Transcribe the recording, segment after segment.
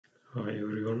Hi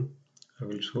everyone, I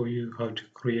will show you how to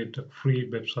create a free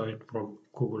website from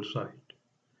Google site.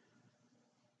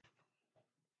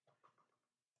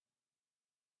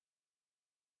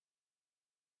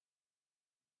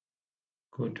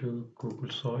 Go to Google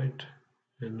site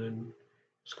and then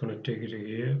it's going to take you to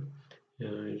here.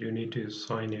 You need to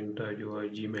sign into your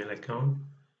Gmail account.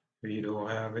 If you don't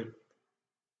have it,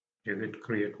 you could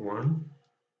create one.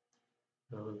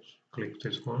 Click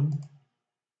this one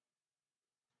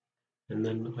and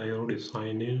then I already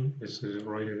signed in. This is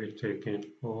right away taken,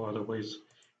 or otherwise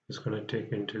it's going to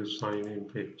take into sign in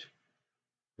page.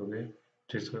 Okay,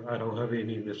 I don't have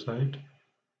any website.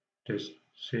 Just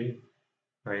see,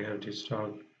 I have to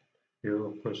start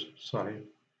your first site.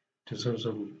 This is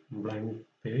a blank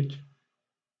page.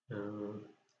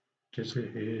 This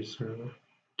is a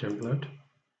template.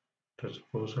 That's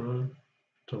personal,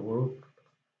 the work,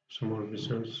 small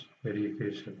business,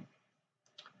 education.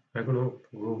 I'm gonna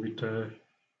go with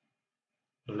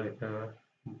like a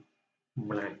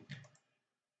blank.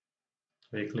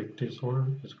 I click this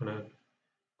one. It's gonna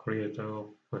create a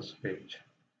first page.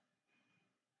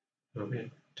 Okay,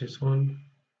 this one.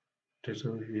 This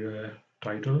is your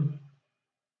title.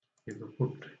 You can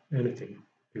put anything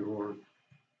you want.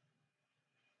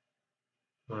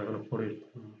 I'm gonna put it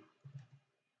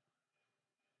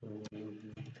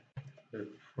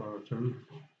frozen.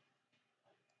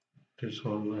 This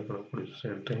one I'm gonna put the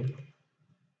same thing.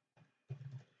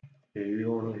 If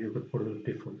you want, you could put it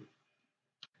different.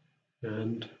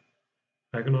 And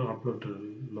I'm gonna upload the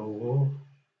logo.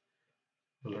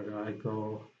 Like I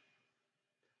go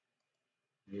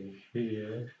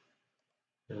here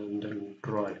and then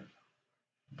drive.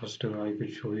 First, I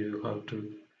could show you how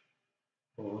to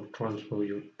transfer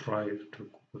your drive to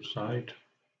Google site,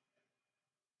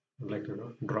 like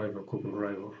a driver, Google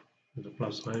Driver. With the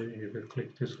plus sign, you can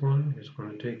click this one. It's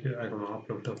gonna take it. I'm gonna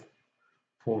upload the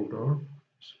folder.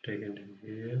 It's taken in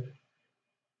here.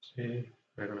 See,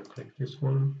 I'm gonna click this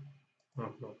one.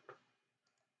 Upload.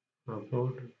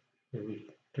 Upload. It will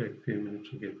take a few minutes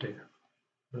to get there.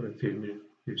 A few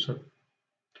minutes. So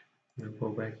I'm go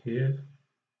back here,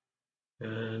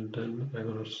 and then I'm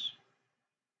gonna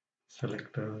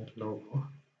select the logo.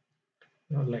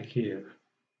 Like here,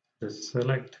 the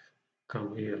select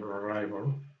come here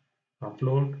arrival.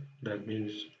 Upload, that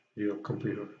means your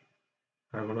computer.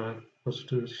 I'm gonna first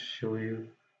to show you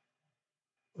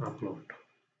upload.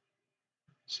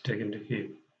 It's taken to here.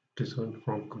 This one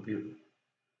from computer.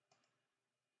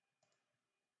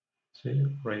 See,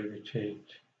 right away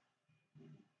change.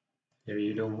 If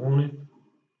you don't want it,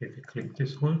 if you click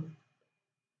this one,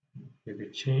 you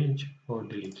can change or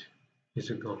delete. It's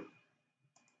gone.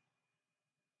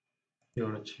 You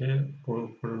want to change for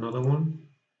another one?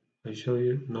 I show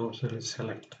you now.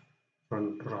 Select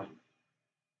front right.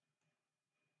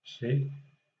 See,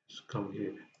 it's come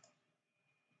here.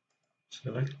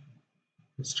 Select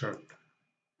and start.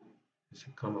 It's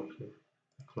come up here.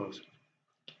 Close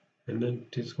it. And then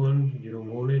this one you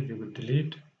don't want it, you could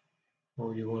delete,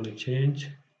 or you want to change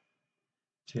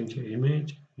your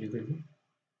image. You can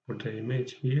put the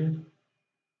image here.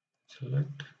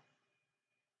 Select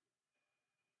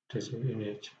this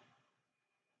image.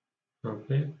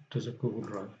 Okay, this is Google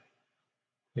Drive.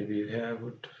 If you have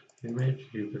it image,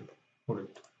 you could put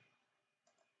it.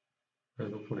 I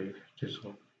will put it this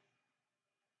one.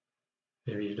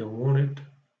 If you don't want it,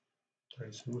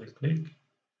 I simply click,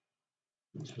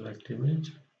 select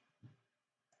image,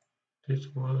 this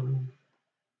one,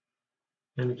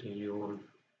 anything you want,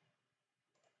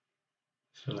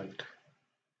 select,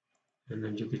 and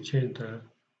then you can change the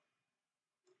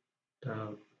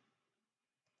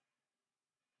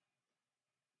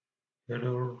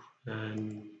header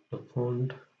and the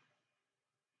font.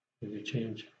 You can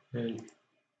change and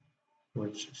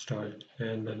which style,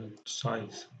 and then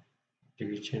size. You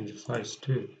can change the size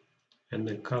too, and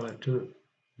then color too.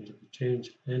 You can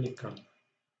change any color.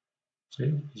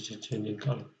 See, it's just changing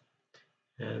color.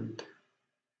 And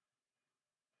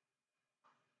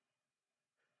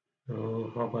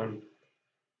how about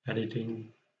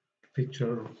editing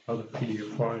picture or the video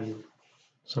file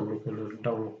someone can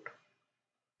download?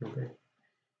 Okay,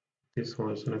 this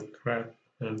one is gonna grab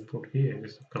and put here.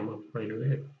 This will come up right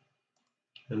away,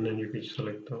 and then you can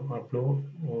select the upload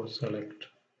or select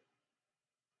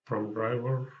from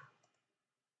driver.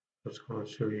 That's gonna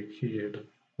show you here the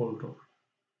folder,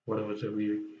 whatever that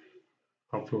we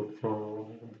upload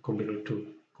from computer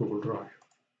to Google Drive.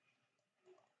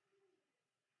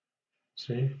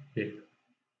 See here,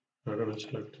 I'm gonna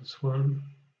select this one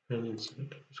and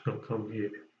insert. It's gonna come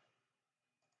here,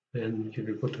 and you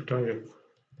can put the title.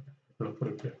 I'm gonna put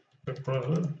it there.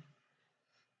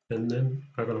 and then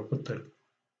I'm gonna put the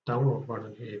download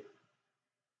button here.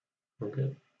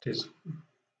 Okay, this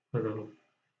I'm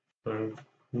gonna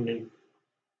name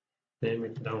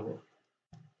it download.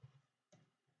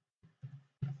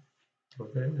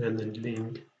 Okay, and then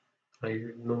link. I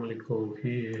normally go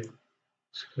here,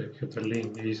 click the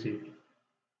link easy,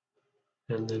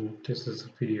 and then this is a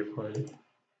PDF file.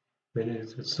 When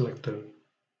you select the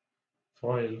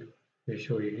file, we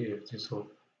show you here this one.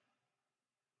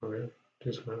 Okay,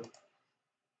 this one.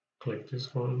 Click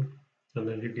this one, and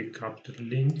then you can copy the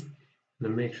link, and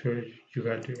then make sure you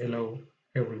got to allow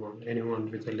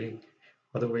anyone with a link.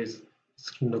 Otherwise,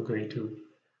 it's not going to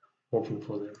open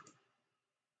for them.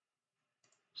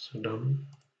 So done,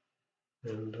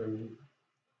 and then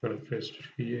I'm gonna paste it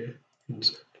here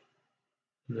inside,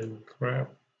 and then grab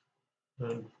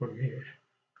and put here.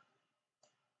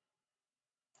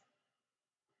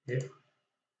 Yeah,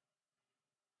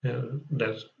 and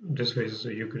that's this way, so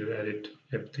you could edit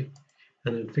everything,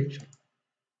 and then picture,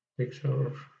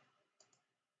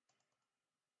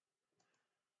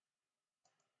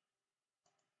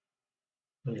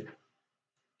 and yeah,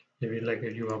 maybe like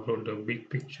you upload the big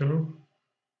picture,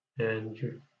 and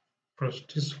you press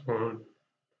this one.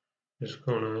 It's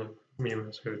gonna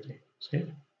minimize everything. See,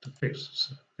 to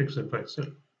fix it by itself,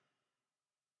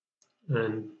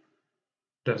 and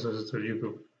that's so you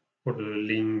could put a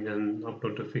link and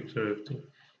upload the picture everything.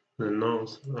 And now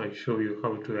I show you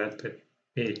how to add the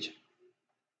page.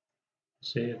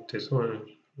 See this one,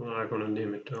 I'm gonna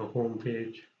name it a home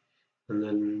page, and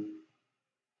then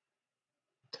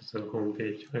this is a home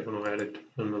page. I'm gonna add it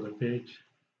another page.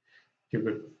 You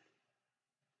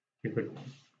could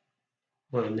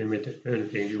well name it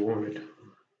anything you want it.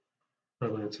 I'm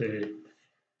gonna say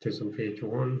this on page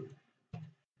one,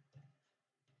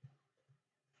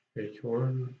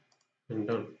 and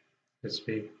done. Let's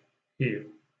be here.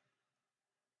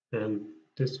 And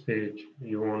this page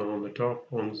you want on the top,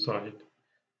 on the side,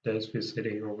 that's be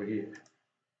sitting over here.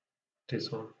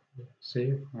 This one,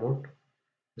 see mode.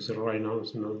 So right now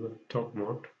it's another top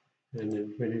mode, and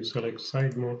then when you select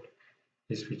side mode,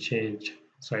 this will change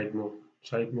side mode.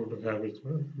 Side mode will have it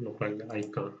look like the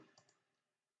icon.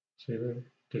 See that?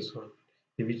 This one.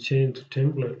 If we change the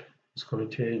template, it's going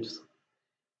to change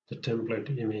the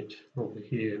template image over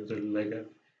here. The like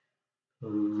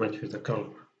match with the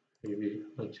color. Maybe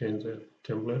I change the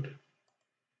template.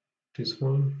 This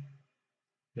one,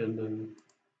 and then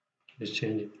it's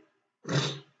changing.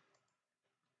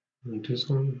 And this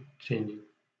one changing.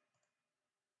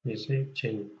 You see,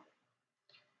 changing.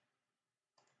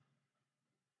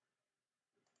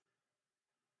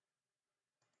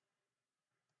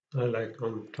 I like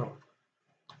on top.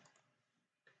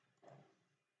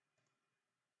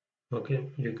 Okay,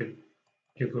 you could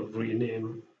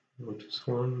rename this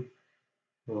one,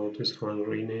 or this one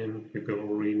rename. You could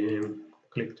rename.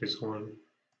 Click this one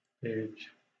page.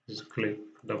 Just click,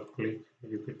 double click.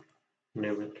 You could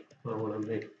name it. I want to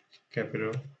make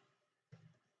capital.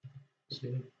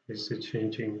 See, this is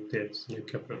changing. That's new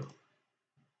capital.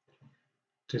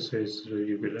 This is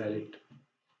you could add it,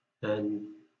 and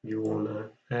you wanna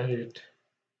add it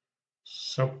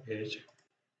sub page.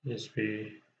 Is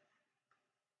be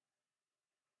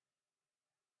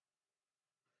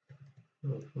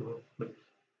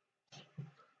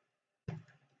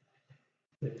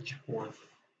page one.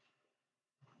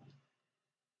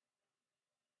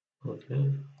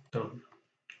 Okay, done.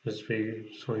 Let's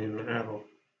be showing an arrow.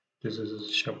 This is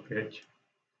a sub page.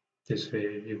 This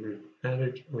way you will add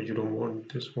it, or you don't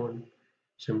want this one.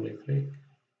 Simply click,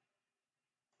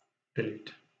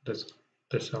 delete.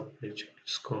 The sub page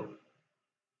is gone.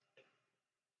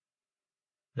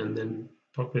 And then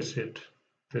publish it.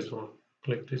 This one.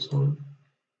 Click this one,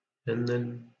 and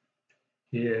then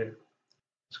here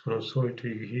it's gonna show it to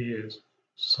you here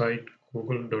site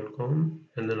google.com,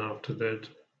 and then after that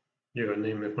your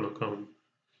name is gonna come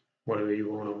whatever you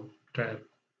want to type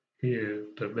here.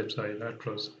 The website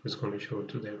address is going to show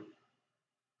to them.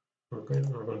 Okay,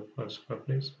 I'm going to press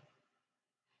publish,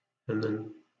 and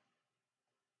then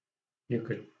we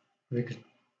could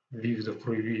view the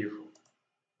preview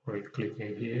by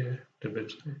clicking here the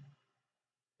website,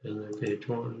 and then page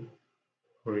one,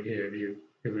 or here view.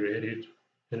 If you edit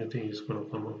anything, is going to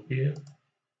come up here,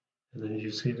 and then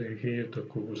you see that here the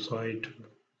Google site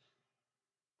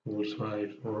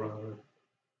or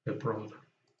a browser.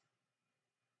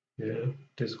 Yeah,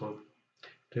 this one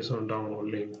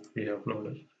download link we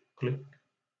uploaded. Click.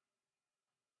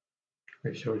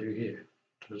 I showed you here.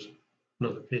 There's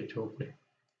another page opening.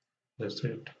 That's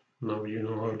it. Now you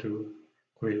know how to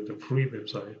create the free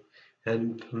website.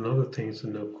 And another thing is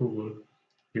in the Google,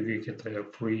 you can get a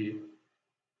free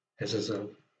SSL.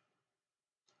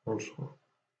 also.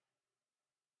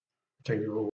 Thank you.